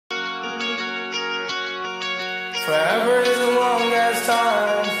Forever is a long ass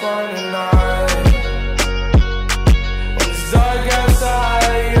time from the night. When it's dark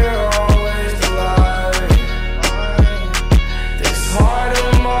outside, you're always the light. This heart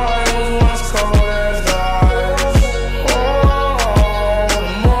of mine was once cold as the ice. Oh, the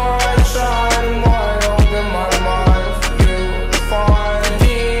more I try, the more I open my mind for you to find the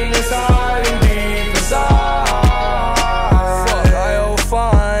demons hiding deep inside. Fuck, I owe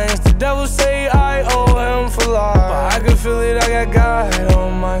fines. The devil say I owe him for life, but I can feel it, I got God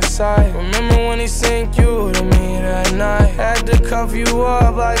on my side. Remember when he sent you to me that night? Had to cuff you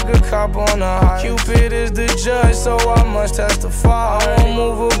up like a cop on a high. Cupid is the judge, so I must testify. I won't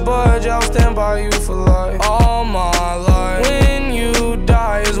move a budge, I'll stand by you for life. All my life. When you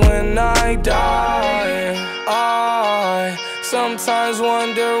die is when I die. I sometimes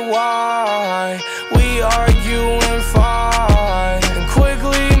wonder why we argue and fight and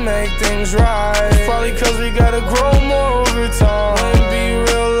quickly make things right. It's probably cause we gotta grow more over time. Wouldn't be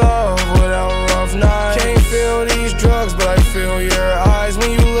real love without rough nights. Can't feel these drugs, but I feel your eyes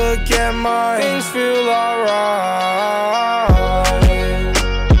when you look at mine. Things feel alright.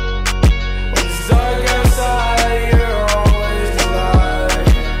 When it's dark outside, you're always the light.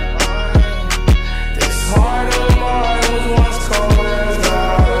 This heart of mine was once cold as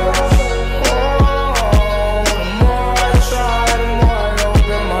ice. Oh, the more I try, the more I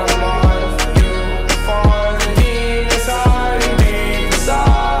open my mind for you to find the demons hiding deep inside.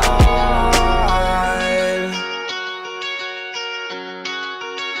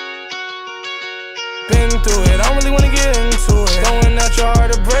 Been through it, I don't really wanna get into it. Throwing at your heart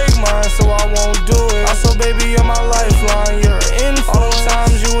to break mine, so I won't do it. Also, baby, you're my lifeline, you're an influence. All those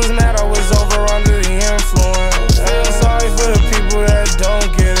times you was mad, I was over under the influence. I feel sorry for the people that don't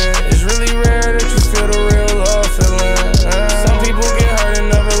get it. It's really rare that you feel the real love feeling. Some people get hurt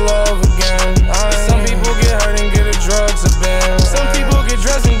and never love again. Some people get hurt and get the drugs a bin. Some people get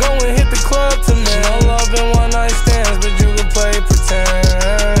dressed and go and hit the club to men. No love and one night stands, but you can play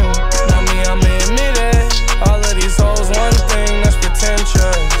pretend. Not me, I'm admit it. All of these hoes, one thing that's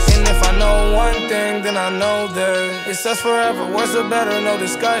pretentious. And if I know one thing, then I know that it's us forever. Worse or better, no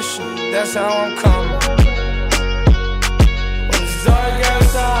discussion. That's how I'm coming. When it's dark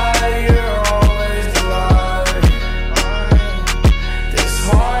outside.